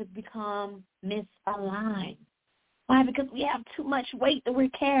causing us to become misaligned. Why? Because we have too much weight that we're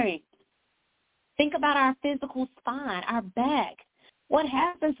carrying. Think about our physical spine, our back. What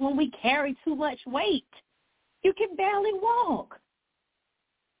happens when we carry too much weight? You can barely walk.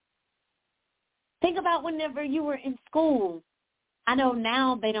 Think about whenever you were in school. I know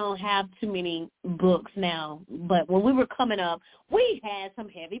now they don't have too many books now, but when we were coming up, we had some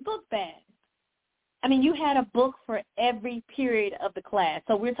heavy book bags. You had a book for every period of the class.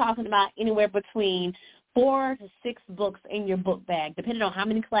 So we're talking about anywhere between 4 to 6 books in your book bag, depending on how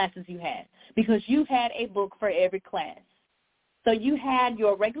many classes you had, because you had a book for every class. So you had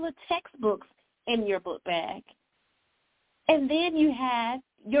your regular textbooks in your book bag, and then you had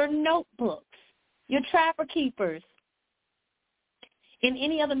your notebooks, your trapper keepers, and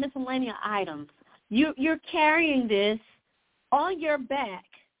any other miscellaneous items. You're carrying this on your back,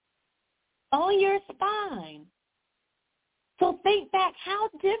 on your spine. So think back, how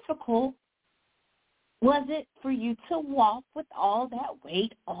difficult was it for you to walk with all that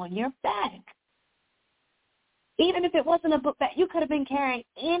weight on your back? Even if it wasn't a book bag, you could have been carrying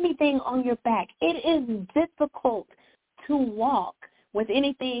anything on your back. It is difficult to walk with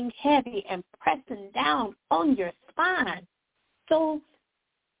anything heavy and pressing down on your spine. So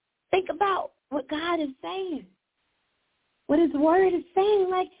think about what God is saying, what his word is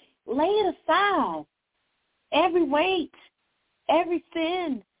saying, lay it aside. Every weight, every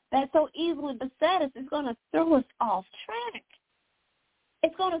sin, that so easily beset us is going to throw us off track.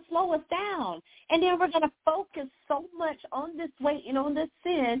 It's going to slow us down. And then we're going to focus so much on this weight and on this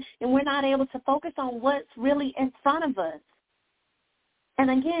sin, and we're not able to focus on what's really in front of us. And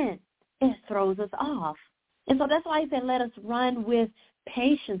again, it throws us off. And so that's why he said, let us run with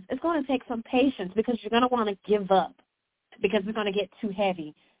patience. It's going to take some patience because you're going to want to give up because it's going to get too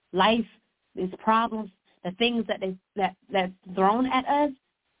heavy. Life, these problems, the things that's thrown at us,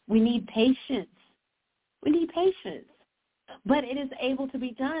 we need patience. We need patience. But it is able to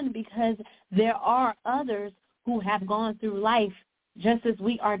be done because there are others who have gone through life just as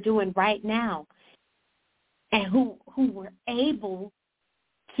we are doing right now and who were able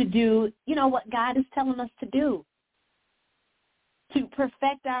to do, what God is telling us to do, to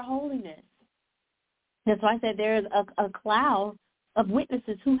perfect our holiness. That's why I said there is a cloud of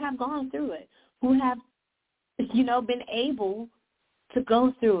witnesses who have gone through it, who have, been able to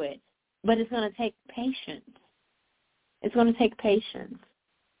go through it. But it's going to take patience. It's going to take patience.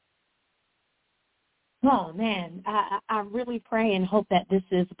 Oh, man, I really pray and hope that this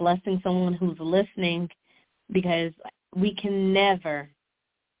is blessing someone who's listening because we can never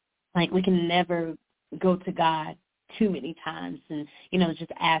go to God too many times and,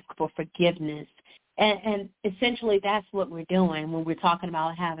 just ask for forgiveness. And essentially that's what we're doing when we're talking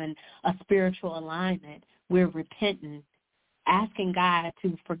about having a spiritual alignment. We're repenting, asking God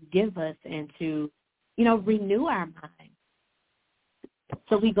to forgive us and to, renew our mind.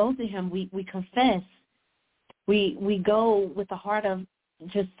 So we go to him, we confess, we go with the heart of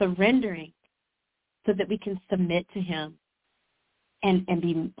just surrendering so that we can submit to him and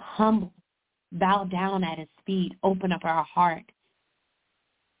be humble, bow down at his feet, open up our heart,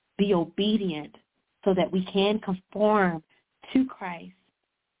 be obedient so that we can conform to Christ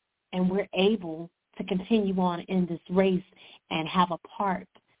and we're able to continue on in this race and have a part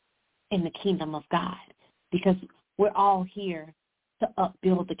in the kingdom of God because we're all here to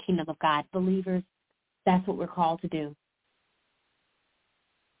upbuild the kingdom of God. Believers, that's what we're called to do.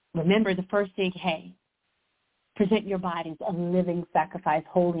 Remember the first thing, present your bodies a living sacrifice,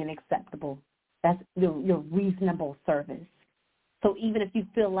 holy and acceptable. That's your reasonable service. So even if you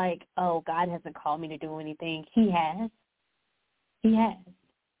feel like, oh, God hasn't called me to do anything, he has. He has.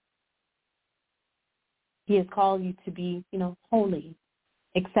 He has called you to be, holy,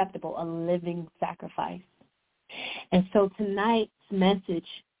 acceptable, a living sacrifice. And so tonight's message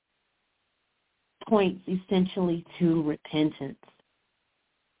points essentially to repentance.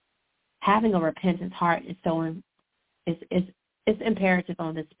 Having a repentant heart is it's imperative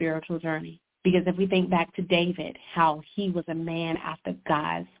on the spiritual journey. Because if we think back to David, how he was a man after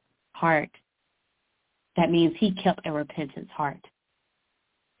God's heart, that means he kept a repentant heart.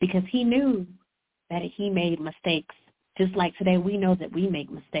 Because he knew that he made mistakes. Just like today, we know that we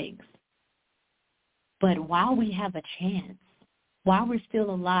make mistakes. But while we have a chance, while we're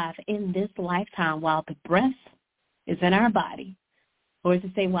still alive in this lifetime, while the breath is in our body, or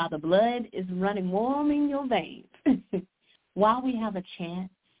to say while the blood is running warm in your veins, while we have a chance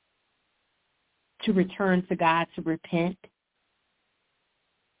to return to God, to repent,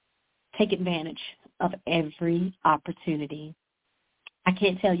 take advantage of every opportunity. I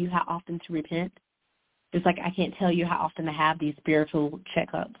can't tell you how often to repent, just like I can't tell you how often to have these spiritual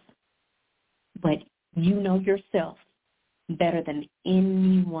checkups. But you know yourself better than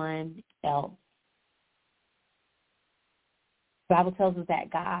anyone else. The Bible tells us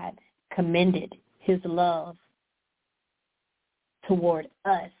that God commended his love toward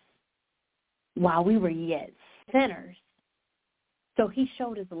us while we were yet sinners. So he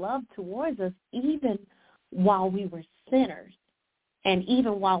showed his love towards us even while we were sinners and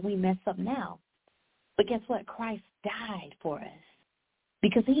even while we mess up now. But guess what? Christ died for us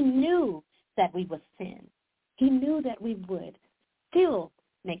because he knew that we would sin. He knew that we would still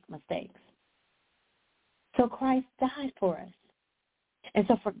make mistakes. So Christ died for us. And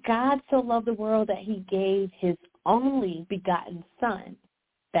so for God so loved the world that he gave his only begotten Son,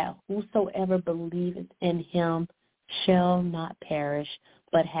 that whosoever believeth in him shall not perish,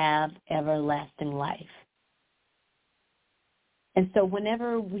 but have everlasting life. And so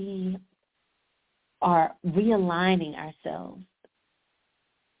whenever we are realigning ourselves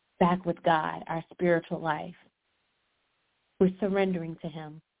back with God, our spiritual life, we're surrendering to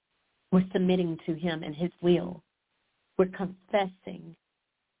him. We're submitting to him and his will. We're confessing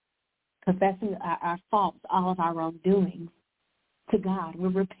our faults, all of our wrongdoings to God. We're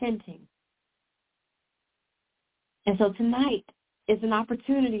repenting. And so tonight is an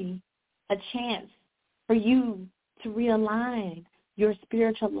opportunity, a chance for you to realign your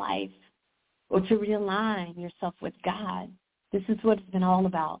spiritual life or to realign yourself with God This is what it's been all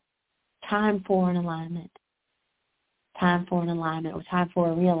about. Time for an alignment. Time for an alignment, or time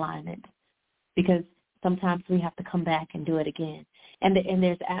for a realignment. Because sometimes we have to come back and do it again. And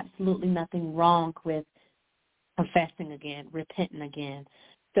there's absolutely nothing wrong with confessing again, repenting again.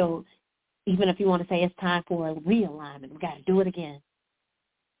 So even if you want to say it's time for a realignment, we got to do it again.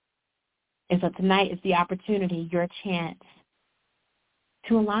 And so tonight is the opportunity, your chance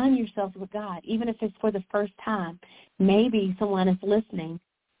to align yourself with God, even if it's for the first time. Maybe someone is listening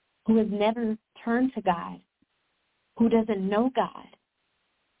who has never turned to God, who doesn't know God.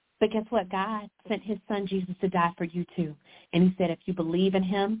 But guess what? God sent his son Jesus to die for you too. And he said if you believe in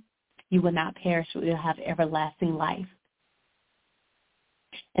him, you will not perish, but you'll have everlasting life.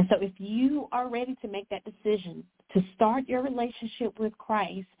 And so if you are ready to make that decision to start your relationship with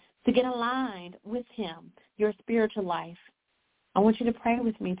Christ, to get aligned with him, your spiritual life, I want you to pray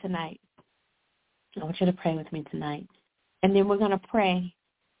with me tonight. I want you to pray with me tonight. And then we're going to pray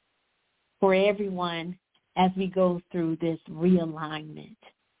for everyone as we go through this realignment,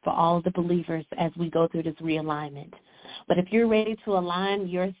 for all the believers as we go through this realignment. But if you're ready to align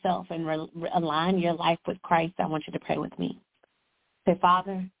yourself and align your life with Christ, I want you to pray with me. Say,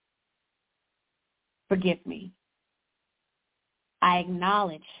 Father, forgive me. I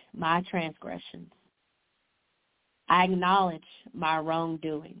acknowledge my transgressions. I acknowledge my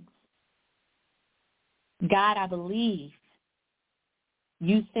wrongdoings. God, I believe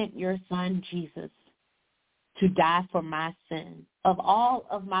you sent your son, Jesus, to die for my sin, of all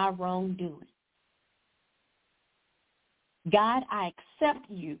of my wrongdoing. God, I accept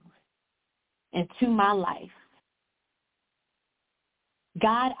you into my life.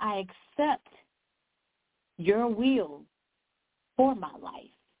 God, I accept your will for my life.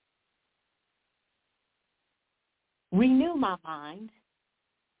 Renew my mind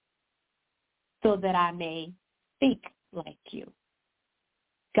so that I may think like you.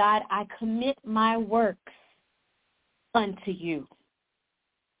 God, I commit my works unto you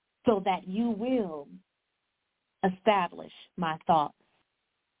so that you will establish my thoughts.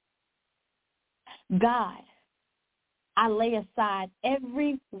 God, I lay aside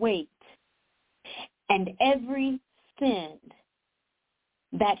every weight and every sin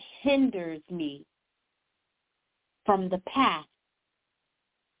that hinders me from the path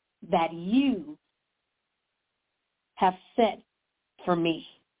that you have set for me.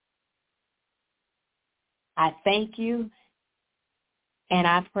 I thank you and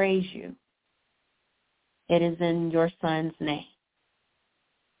I praise you. It is in your son's name.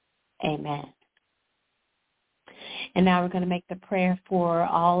 Amen. And now we're going to make the prayer for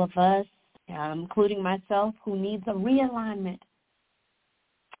all of us, including myself, who needs a realignment.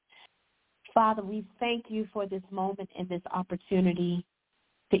 Father, we thank you for this moment and this opportunity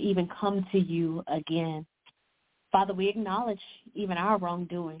to even come to you again. Father, we acknowledge even our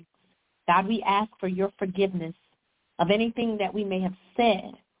wrongdoing. God, we ask for your forgiveness of anything that we may have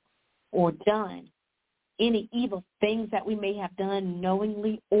said or done, any evil things that we may have done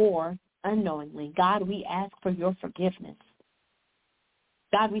knowingly or unknowingly. God, we ask for your forgiveness.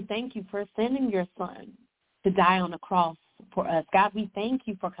 God, we thank you for sending your son to die on the cross for us. God, we thank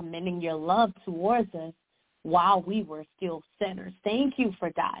you for commending your love towards us while we were still sinners. Thank you for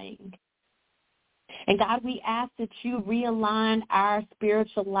dying. And God, we ask that you realign our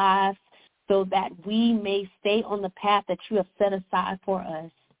spiritual lives so that we may stay on the path that you have set aside for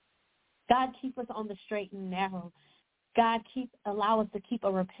us. God, keep us on the straight and narrow. God, allow us to keep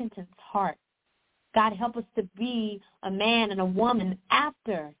a repentant heart. God, help us to be a man and a woman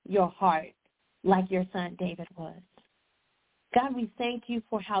after your heart, like your son David was. God, we thank you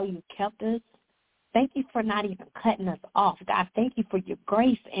for how you kept us. Thank you for not even cutting us off. God, thank you for your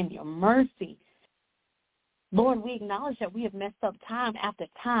grace and your mercy. Lord, we acknowledge that we have messed up time after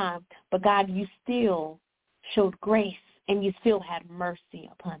time, but God, you still showed grace and you still had mercy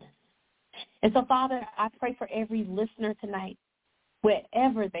upon us. And so, Father, I pray for every listener tonight,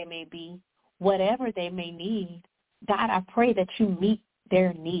 wherever they may be, whatever they may need. God, I pray that you meet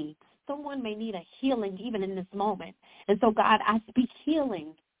their needs. Someone may need a healing even in this moment. And so, God, I speak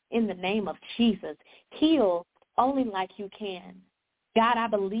healing in the name of Jesus. Heal only like you can. God, I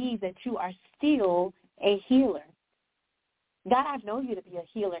believe that you are still a healer. God, I know you to be a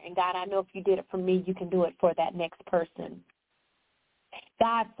healer. And God, I know if you did it for me, you can do it for that next person.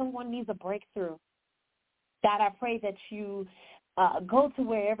 God, someone needs a breakthrough. God, I pray that you go to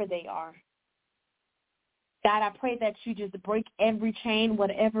wherever they are. God, I pray that you just break every chain,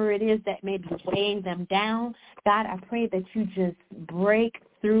 whatever it is that may be weighing them down. God, I pray that you just break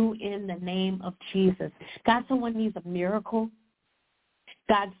through in the name of Jesus. God, someone needs a miracle.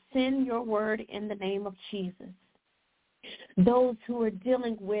 God, send your word in the name of Jesus. those who are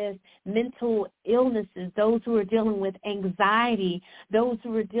dealing with mental illnesses, those who are dealing with anxiety, those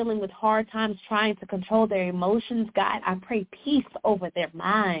who are dealing with hard times trying to control their emotions. God, I pray peace over their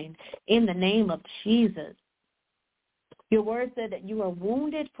mind in the name of Jesus. Your word said that you were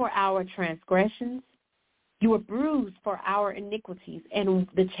wounded for our transgressions. You were bruised for our iniquities, and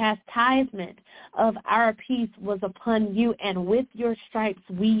the chastisement of our peace was upon you, and with your stripes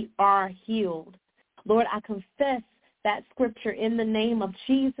we are healed. Lord, I confess that scripture in the name of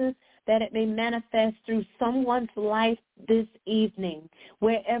Jesus, that it may manifest through someone's life this evening,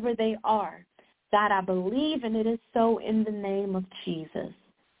 wherever they are. God, I believe, and it is so in the name of Jesus.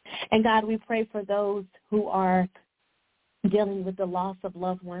 And God, we pray for those who are dealing with the loss of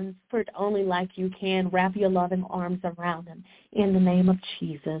loved ones, for only like you can, wrap your loving arms around them in the name of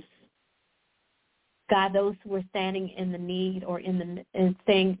Jesus. God, those who are standing in the need or standing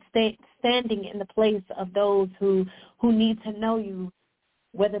in the place of those who need to know you,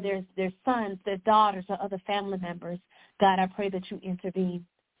 whether there's their sons, their daughters, or other family members, God, I pray that you intervene.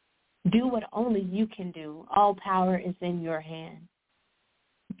 Do what only you can do. All power is in your hand.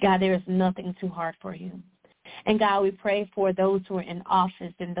 God, there is nothing too hard for you. And God, we pray for those who are in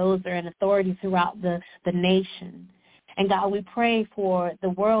office and those that are in authority throughout the nation. And God, we pray for the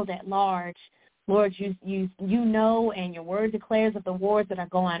world at large. Lord, you know, and your word declares of the wars that are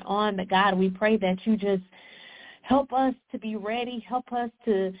going on. But God, we pray that you just help us to be ready. Help us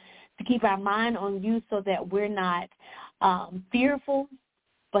to keep our mind on you so that we're not fearful,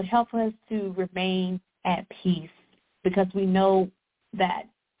 but help us to remain at peace, because we know that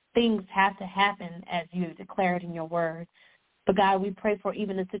things have to happen as you declared in your word. But God, we pray for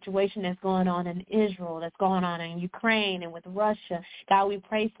even the situation that's going on in Israel, that's going on in Ukraine and with Russia. God, we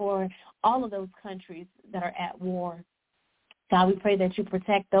pray for all of those countries that are at war. God, we pray that you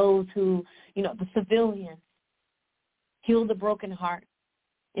protect those who, the civilians. Heal the broken heart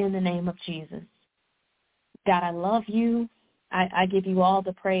in the name of Jesus. God, I love you. I give you all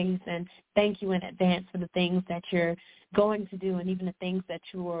the praise and thank you in advance for the things that you're going to do and even the things that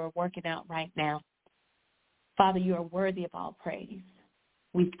you are working out right now. Father, you are worthy of all praise.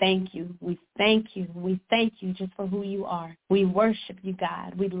 We thank you. We thank you. We thank you just for who you are. We worship you,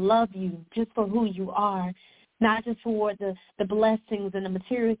 God. We love you just for who you are, not just for the blessings and the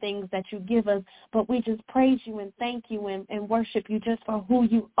material things that you give us, but we just praise you and thank you and worship you just for who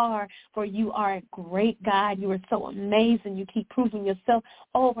you are, for you are a great God. You are so amazing. You keep proving yourself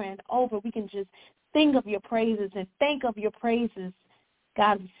over and over. We can just think of your praises and think of your praises.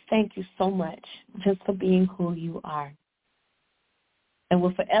 God, we thank you so much just for being who you are. And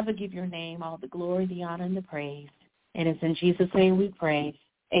we'll forever give your name all the glory, the honor, and the praise. And it's in Jesus' name we pray.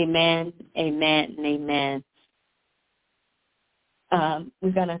 Amen, amen, and amen.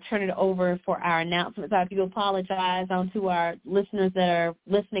 We're going to turn it over for our announcements. I do apologize to our listeners that are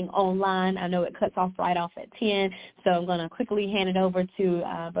listening online. I know it cuts off right off at 10, so I'm going to quickly hand it over to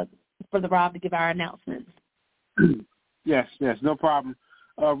Brother Rob to give our announcements. Yes, no problem.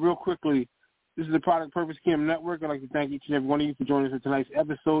 Real quickly, this is the Product Purpose Kingdom Network. I'd like to thank each and every one of you for joining us in tonight's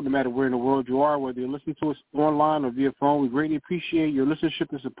episode, no matter where in the world you are, whether you're listening to us online or via phone. We greatly appreciate your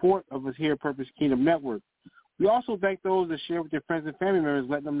listenership and support of us here at Purpose Kingdom Network. We also thank those that share with their friends and family members,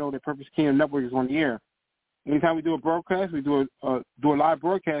 letting them know that Purpose Kingdom Network is on the air. Anytime we do a broadcast, we do a live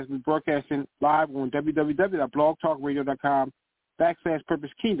broadcast. We broadcast live on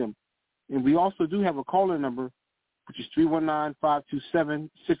www.blogtalkradio.com/Purpose Kingdom. And we also do have a call-in number, which is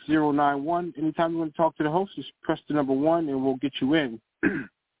 319-527-6091. Anytime you want to talk to the host, just press the number 1 and we'll get you in.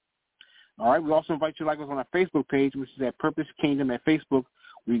 All right. We also invite you to like us on our Facebook page, which is at Purpose Kingdom at Facebook.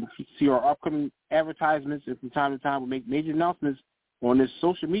 We can see our upcoming advertisements, and from time to time we make major announcements on this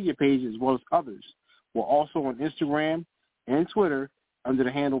social media page as well as others. We're also on Instagram and Twitter under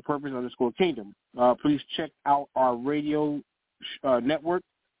the handle Purpose_Kingdom. Please check out our radio network,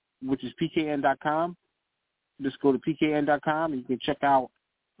 which is pkn.com. Just go to pkn.com and you can check out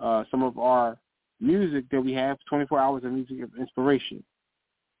some of our music that we have, 24 hours of music of inspiration.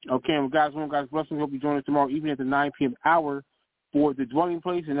 Okay, and guys, God's blessings. Hope you join us tomorrow evening at the 9 p.m. hour for The Dwelling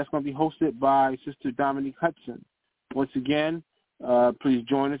Place, and that's going to be hosted by Sister Dominique Hudson. Once again, please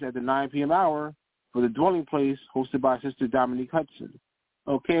join us at the 9 p.m. hour for The Dwelling Place, hosted by Sister Dominique Hudson.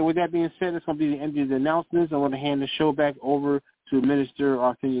 Okay, with that being said, it's going to be the end of the announcements. I want to hand the show back over to Minister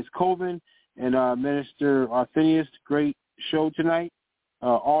Arthenius Colvin. And Minister Arthenius, great show tonight.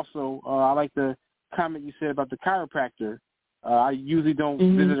 Also, I like the comment you said about the chiropractor. I usually don't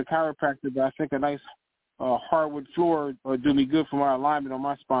visit a chiropractor, but I think a nice hardwood floor would do me good for my alignment on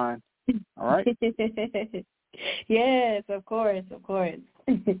my spine. All right? Yes, of course.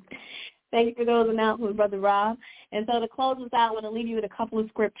 Thank you for those announcements, Brother Rob. And so to close us out, I want to leave you with a couple of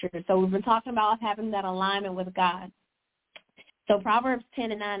scriptures. So we've been talking about having that alignment with God. So Proverbs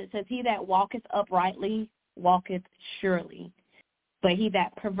 10:9, it says, he that walketh uprightly walketh surely, but he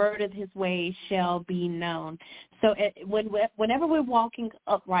that perverteth his ways shall be known. So whenever we're walking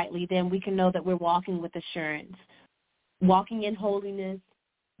uprightly, then we can know that we're walking with assurance, walking in holiness,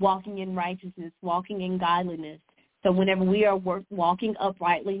 walking in righteousness, walking in godliness. So whenever we are walking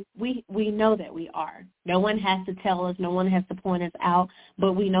uprightly, we know that we are. No one has to tell us. No one has to point us out,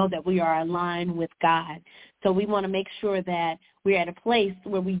 but we know that we are aligned with God. So we want to make sure that we're at a place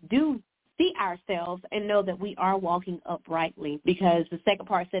where we do see ourselves and know that we are walking uprightly, because the second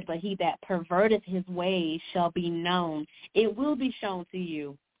part said, but he that perverteth his ways shall be known. It will be shown to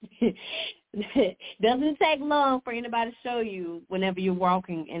you. It doesn't take long for anybody to show you whenever you're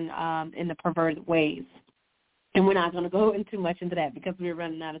walking in the perverted ways. And we're not going to go into much into that because we're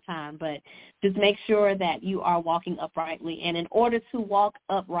running out of time. But just make sure that you are walking uprightly. And in order to walk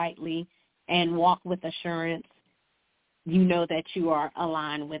uprightly and walk with assurance, you know that you are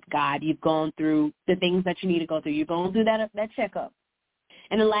aligned with God. You've gone through the things that you need to go through. You're going through that checkup.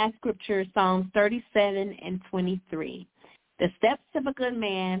 And the last scripture, Psalms 37:23. The steps of a good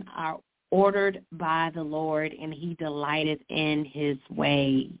man are ordered by the Lord, and he delighteth in his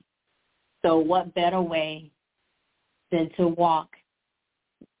way. So what better way than to walk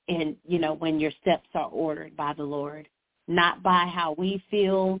in, when your steps are ordered by the Lord, not by how we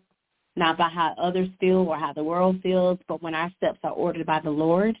feel, not by how others feel or how the world feels, but when our steps are ordered by the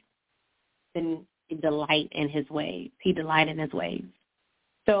Lord, then he delight in his ways. He delight in his ways.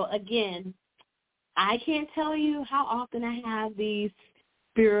 So again, I can't tell you how often I have these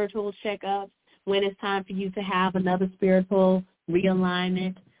spiritual checkups, when it's time for you to have another spiritual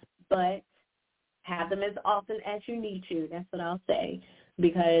realignment, but have them as often as you need to. That's what I'll say,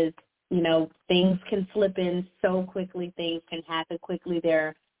 because, things can slip in so quickly. Things can happen quickly. There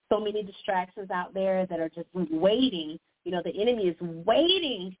are so many distractions out there that are just waiting. The enemy is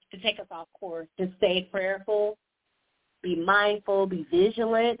waiting to take us off course. Just stay prayerful, be mindful, be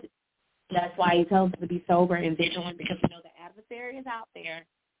vigilant. That's why he tells us to be sober and vigilant, because we know the adversary is out there.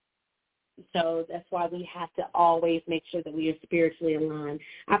 So that's why we have to always make sure that we are spiritually aligned.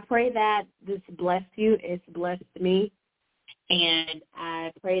 I pray that this blessed you. It's blessed me. And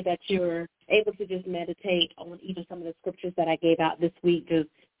I pray that you're able to just meditate on even some of the scriptures that I gave out this week, just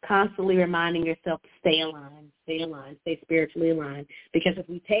constantly reminding yourself to stay aligned, stay spiritually aligned. Because if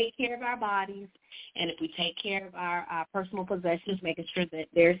we take care of our bodies and if we take care of our personal possessions, making sure that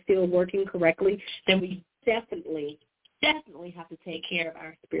they're still working correctly, then we definitely have to take care of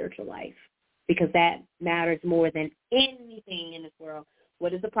our spiritual life, because that matters more than anything in this world.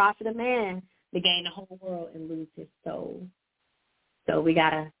 What is the profit of man to gain the whole world and lose his soul? So we got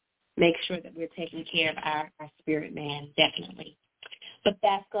to make sure that we're taking care of our spirit man, definitely. But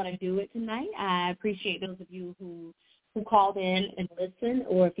that's going to do it tonight. I appreciate those of you who called in and listened,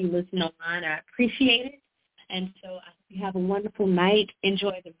 or if you listen online, I appreciate it. And so I hope you have a wonderful night.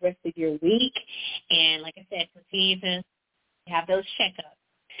 Enjoy the rest of your week. And like I said, continue to have those checkups.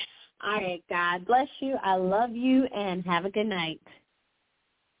 All right, God bless you. I love you, and have a good night.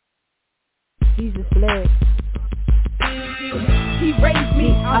 Jesus bless. He raised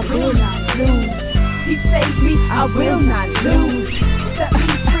me, I will not lose. He saved me, I will not lose. Set me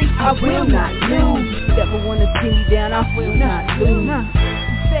free, I will not lose. Never want to see me down, I will not lose.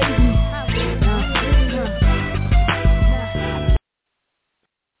 He saved me.